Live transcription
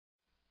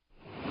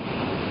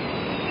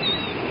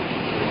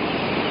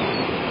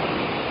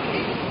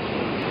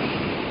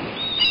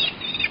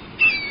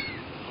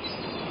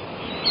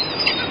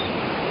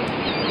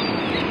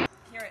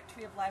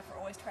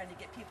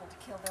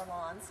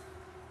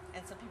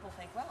people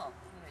think, well,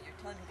 you're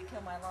telling me to kill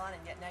my lawn,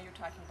 and yet now you're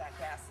talking about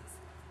grasses.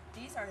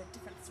 These are a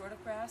different sort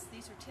of grass.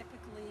 These are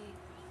typically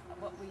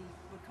what we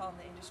would call in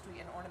the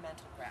industry an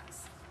ornamental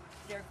grass.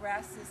 They're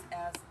grasses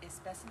as a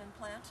specimen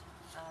plant,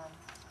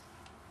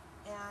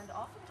 and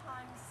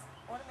oftentimes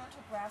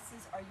ornamental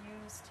grasses are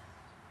used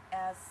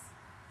as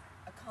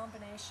a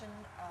combination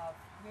of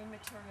green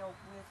material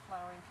with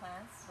flowering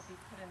plants. They'll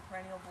be put in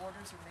perennial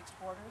borders or mixed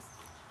borders.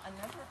 A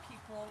number of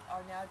people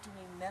are now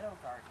doing meadow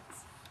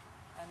gardens,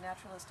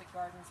 naturalistic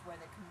gardens where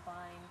they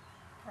combine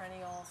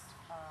perennials,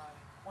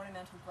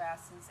 ornamental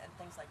grasses, and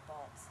things like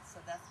bulbs.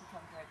 So that's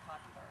become very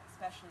popular,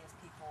 especially as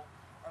people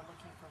are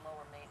looking for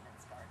lower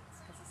maintenance gardens,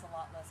 because it's a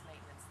lot less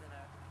maintenance than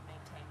a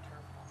maintained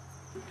turf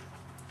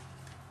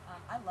lawn.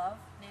 I love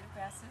native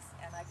grasses,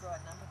 and I grow a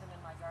number of them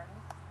in my garden,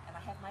 and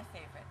I have my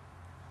favorite.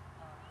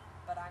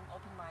 But I'm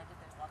open-minded.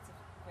 There's lots of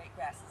great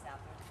grasses out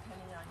there,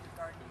 depending on your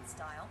gardening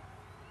style.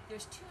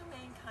 There's two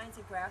main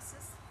kinds of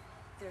grasses.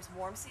 There's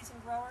warm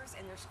season growers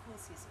and there's cool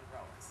season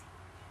growers.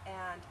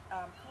 And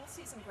cool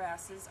season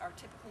grasses are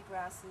typically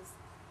grasses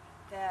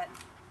that,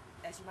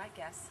 as you might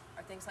guess,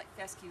 are things like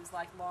fescues,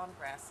 like lawn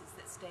grasses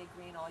that stay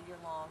green all year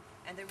long,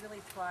 and they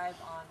really thrive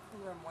on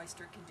cooler,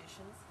 moister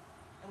conditions.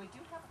 And we do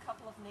have a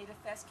couple of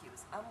native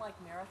fescues. Unlike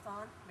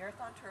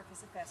Marathon turf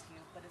is a fescue,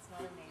 but it's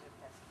not a native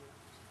fescue.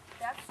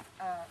 That's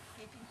a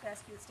creeping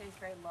fescue that stays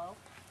very low.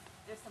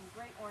 There's some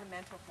great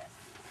ornamental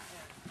fescues.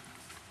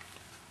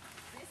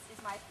 This is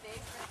my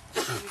favorite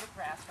native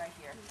grass right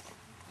here. And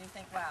you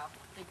think, wow,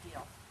 big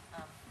deal.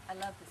 I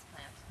love this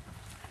plant.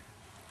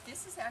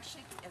 This is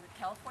actually a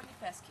California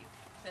fescue,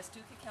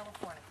 Festuca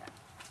californica.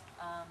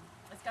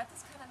 It's got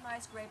this kind of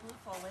nice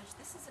gray-blue foliage.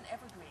 This is an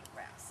evergreen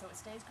grass, so it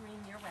stays green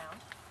year-round.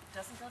 It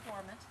doesn't go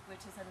dormant,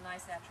 which is a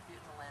nice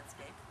attribute in the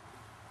landscape.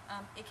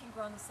 It can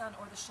grow in the sun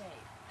or the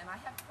shade, and I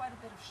have quite a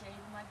bit of shade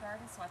in my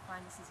garden, so I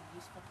find this is a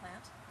useful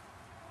plant.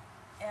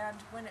 And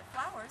when it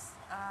flowers,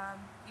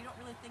 you don't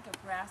really think of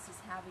grass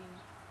as having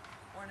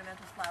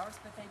ornamental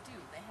flowers, but they do.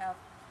 They have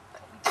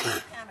what we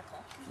call a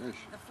panicle.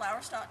 The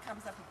flower stalk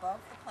comes up above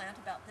the plant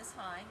about this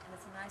high, and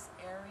it's a nice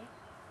airy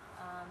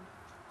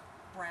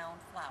brown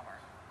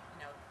flower.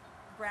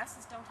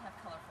 Grasses don't have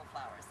colorful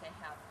flowers. They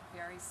have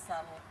very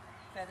subtle,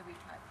 feathery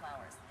type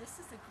flowers. This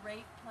is a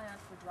great plant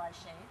for dry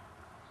shade.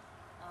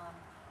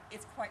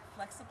 It's quite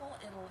flexible.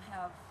 It'll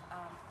have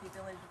the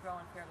ability to grow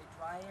in fairly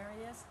dry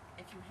areas.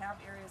 If you have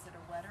areas that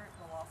are wetter, it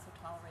will also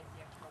tolerate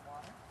the extra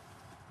water.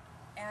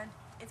 And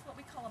it's what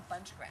we call a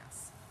bunch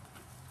grass.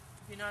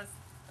 If you notice,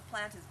 the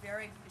plant is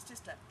it's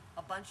just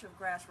a bunch of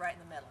grass right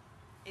in the middle.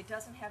 It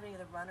doesn't have any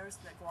of the runners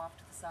that go off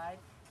to the side.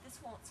 This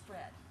won't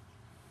spread.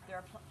 There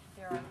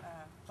are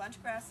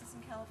bunch grasses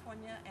in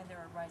California, and there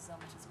are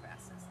rhizomatous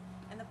grasses.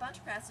 And the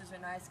bunch grasses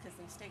are nice because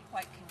they stay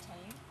quite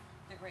contained.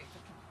 They're great for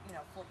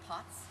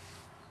pots.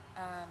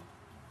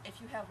 If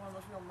you have one of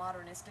those real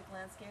modernistic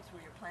landscapes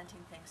where you're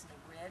planting things in a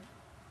grid,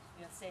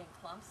 say in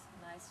clumps,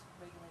 nice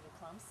regulated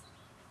clumps.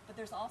 But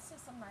there's also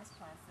some nice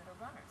plants that are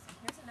runners. And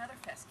here's another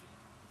fescue.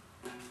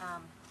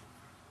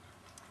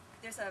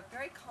 There's a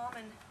very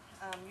common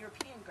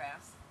European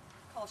grass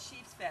called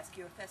sheep's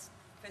fescue, or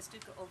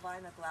Festuca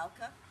ovina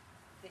glauca,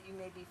 that you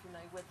may be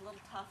familiar with, little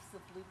tufts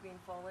of blue-green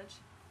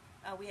foliage.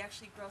 We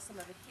actually grow some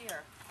of it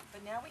here,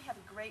 but now we have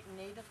a great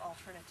native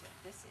alternative.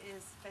 This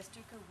is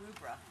Festuca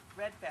rubra,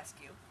 red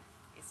fescue.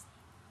 It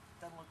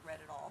doesn't look red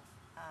at all.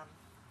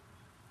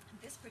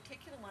 This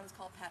particular one is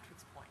called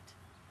Patrick's Point.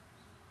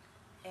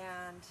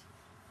 And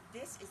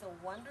this is a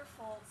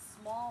wonderful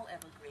small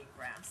evergreen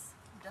grass.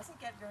 It doesn't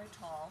get very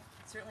tall.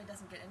 It certainly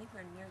doesn't get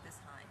anywhere near this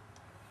high.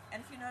 And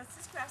if you notice,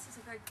 this grass has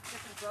a very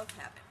different growth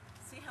habit.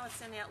 See how it's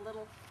sending out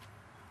little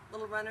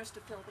runners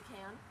to fill the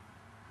can?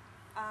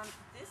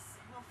 This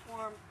will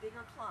form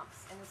bigger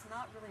clumps, and it's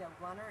not really a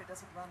runner. It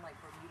doesn't run like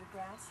Bermuda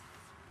grass,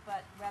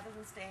 but rather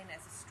than staying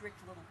as a strict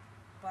little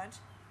bunch,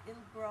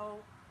 it'll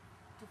grow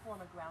to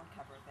form a ground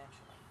cover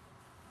eventually.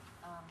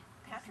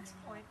 Patrick's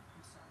Point,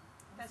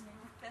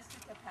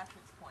 Festuca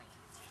Patrick's Point.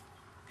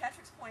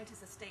 Patrick's Point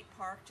is a state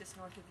park just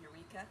north of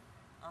Eureka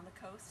on the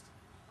coast.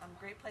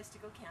 Great place to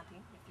go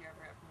camping if you're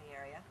ever in the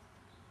area.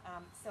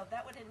 So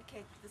that would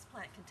indicate that this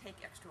plant can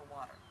take extra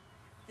water.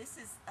 This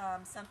is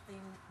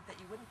something that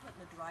you wouldn't put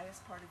in the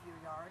driest part of your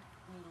yard.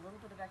 You need a little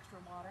bit of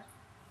extra water.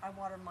 I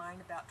water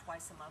mine about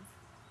twice a month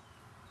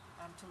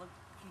to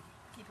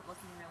keep it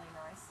looking really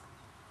nice.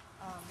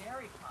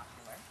 Very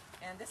popular.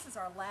 And this is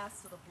our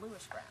last sort of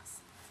bluish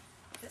grass.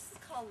 This is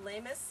called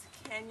Lamus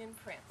Canyon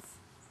Prince.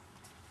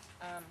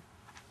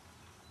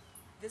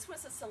 This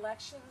was a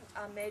selection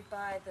made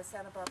by the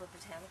Santa Barbara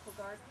Botanical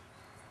Garden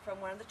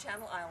from one of the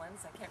Channel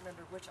Islands. I can't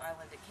remember which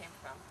island it came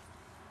from.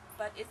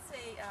 But it's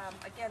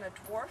again, a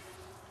dwarf.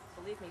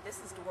 Believe me, this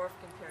is dwarf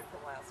compared to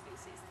the wild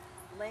species.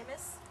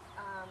 Lamus,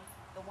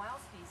 the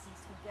wild species,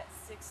 can get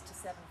 6 to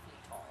 7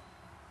 feet tall.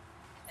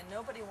 And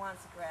nobody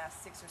wants grass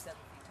 6 or 7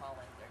 feet tall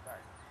in their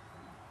garden.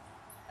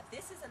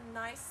 This is a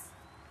nice,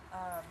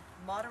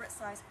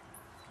 moderate-sized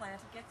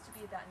plant. It gets to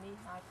be about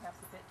knee-high,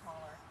 perhaps a bit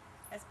taller.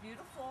 Has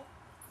beautiful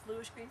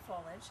bluish-green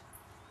foliage.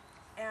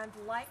 And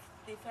like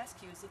the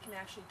fescues, it can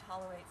actually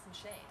tolerate some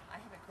shade. I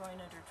have it growing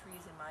under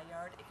trees in my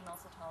yard. It can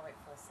also tolerate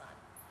full sun.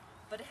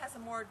 But it has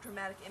a more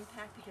dramatic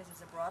impact because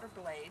it's a broader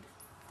blade.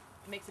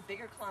 It makes a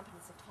bigger clump and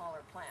it's a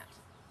taller plant.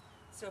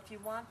 So if you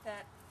want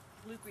that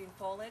blue-green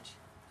foliage,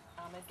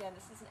 again,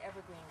 this is an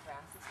evergreen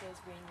grass. It stays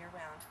green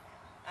year-round.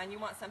 And you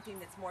want something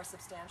that's more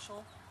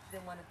substantial than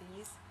one of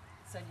these.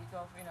 So you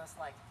go, it's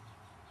like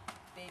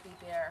baby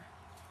bear,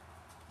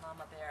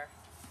 mama bear,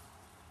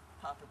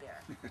 Papa Bear.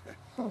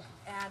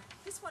 And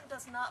this one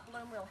does not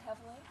bloom real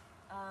heavily.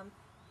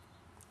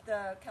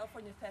 The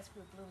California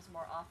fescue blooms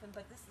more often,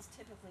 but this is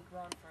typically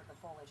grown for the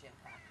foliage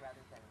impact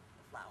rather than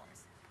the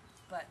flowers.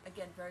 But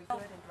again, very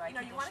good in dry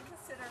conditions. You want to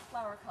consider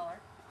flower color,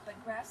 but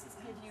grasses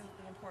give you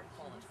the important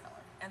foliage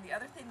color. And the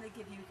other thing they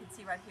give you can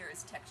see right here,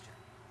 is texture.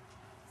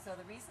 So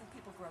the reason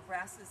people grow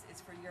grasses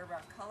is for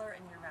year-round color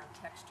and year-round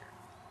texture.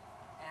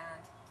 And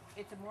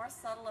it's a more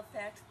subtle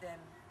effect than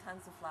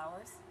tons of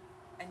flowers.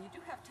 And you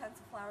do have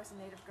tons of flowers in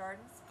native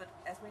gardens, but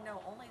as we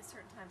know, only at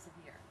certain times of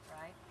year,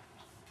 right?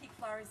 Peak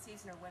flowering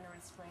season are winter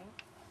and spring.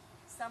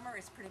 Summer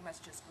is pretty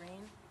much just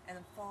green, and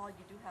in fall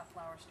you do have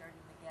flowers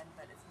starting again,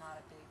 but it's not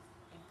a big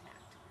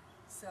impact.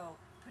 So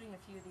putting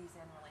a few of these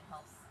in really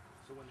helps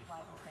liven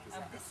things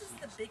up. This is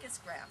the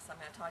biggest grass I'm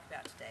going to talk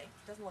about today.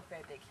 It doesn't look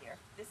very big here.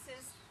 This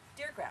is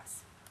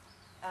deergrass.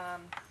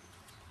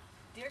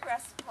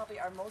 Deergrass is probably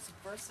our most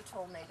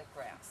versatile native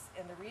grass,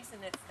 and the reason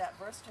it's that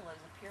versatile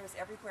is it appears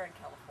everywhere in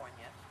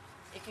California.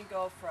 It can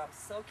go from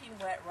soaking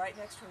wet right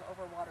next to an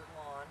overwatered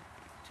lawn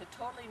to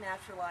totally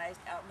naturalized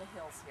out in the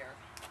hills here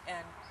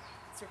and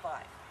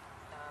survive.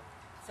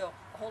 So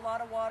a whole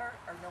lot of water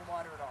or no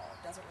water at all,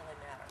 it doesn't really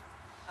matter.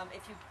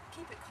 If you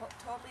keep it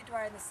totally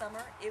dry in the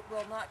summer, it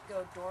will not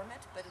go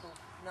dormant, but it'll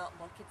not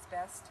look its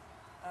best.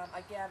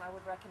 Again, I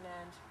would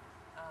recommend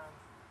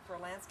for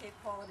landscape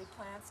quality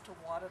plants to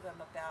water them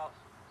about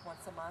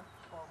once a month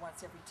or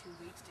once every 2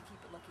 weeks to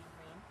keep it looking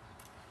green.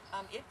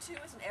 It too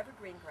is an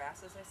evergreen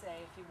grass. As I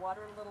say, if you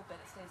water it a little bit,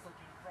 it stays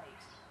looking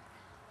great.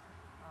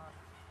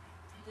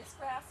 This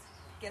grass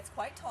gets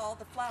quite tall.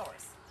 The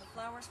flowers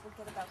will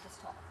get about this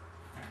tall.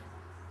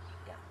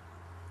 Yeah.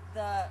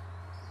 The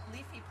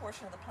leafy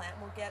portion of the plant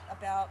will get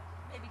about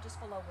maybe just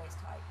below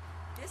waist height.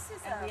 This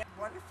is a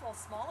wonderful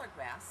smaller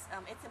grass.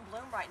 It's in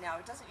bloom right now.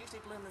 It doesn't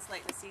usually bloom this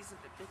late in the season,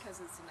 but because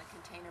it's in a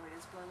container, it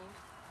is blooming.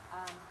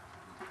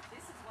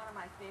 This is one of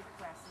my favorite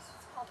grasses.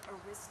 It's called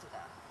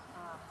Aristida.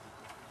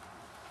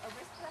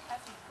 Aristida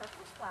has these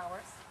purplish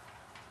flowers,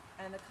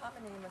 and the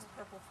common name is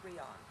purple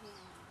freon.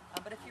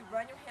 But if you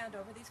run your hand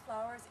over these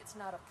flowers, it's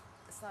not a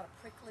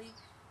prickly,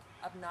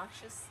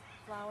 obnoxious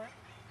flower.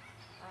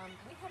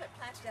 We have it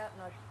planted out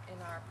in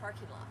our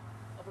parking lot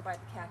over by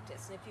the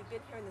cactus, and if you've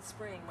been here in the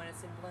spring when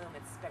it's in bloom,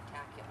 it's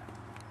spectacular.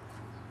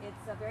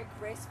 It's a very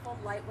graceful,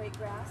 lightweight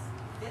grass.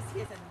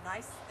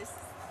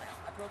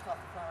 I broke off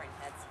the flowering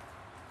heads.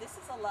 This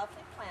is a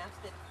lovely plant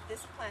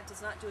this plant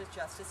does not do it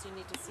justice. You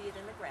need to see it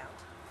in the ground.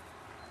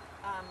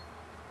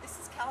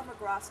 This is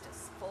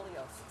Calamagrostis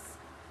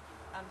foliosus.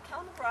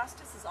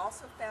 Calamagrostis is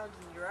also found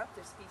in Europe.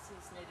 They're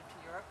species native to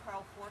Europe.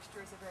 Karl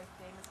Forster is a very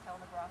famous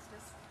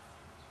Calamagrostis.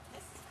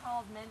 This is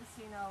called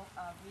Mendocino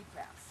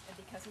reedgrass, and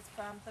because it's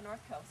from the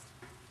North Coast,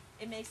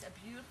 it makes a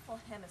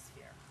beautiful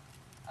hemisphere,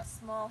 a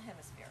small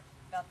hemisphere,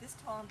 about this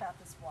tall and about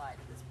this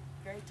wide, with this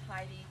very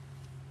tidy,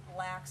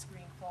 lax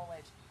green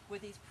foliage,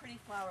 with these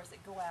pretty flowers that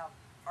go out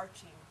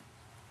arching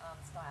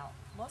style.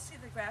 Most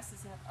of the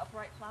grasses have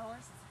upright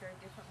flowers. It's a very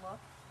different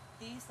look.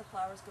 These, the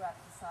flowers go out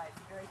to the side,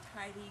 very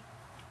tidy.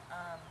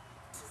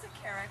 This is a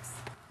carex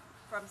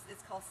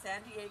it's called San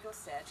Diego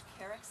sedge,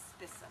 Carex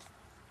spissa.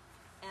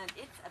 And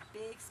it's a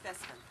big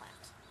specimen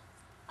plant.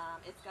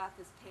 It's got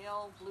this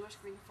pale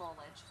bluish-green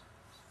foliage.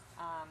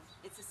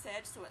 It's a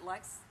sedge, so it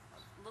likes a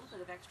little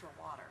bit of extra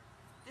water.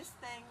 This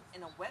thing,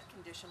 in a wet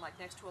condition, like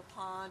next to a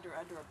pond or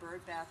under a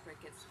bird bath where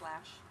it gets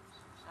splash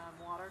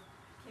water,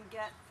 can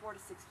get 4 to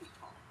 6 feet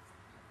tall.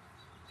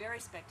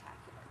 Very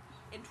spectacular.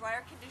 In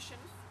drier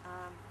conditions,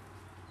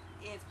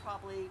 it's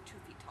probably 2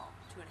 feet tall,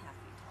 2.5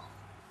 feet tall.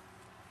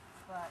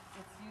 But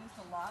it's used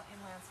a lot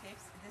in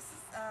landscapes. This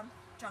is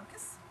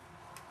juncus.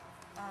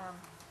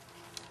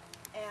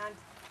 And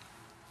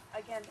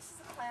again, this is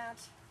a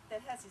plant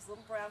that has these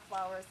little brown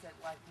flowers that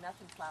like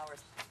nothing flowers.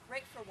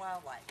 Great for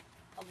wildlife.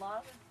 A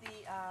lot of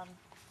the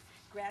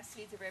grass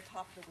seeds are very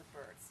popular with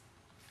birds.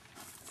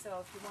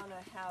 So if you want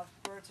to have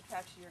birds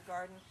attracted to your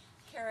garden,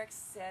 carex,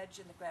 sedge,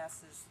 and the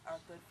grasses are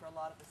good for a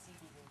lot of the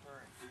seed-eating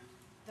birds.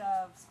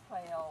 Doves,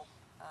 quail,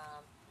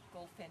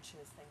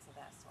 goldfinches, things of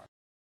that sort.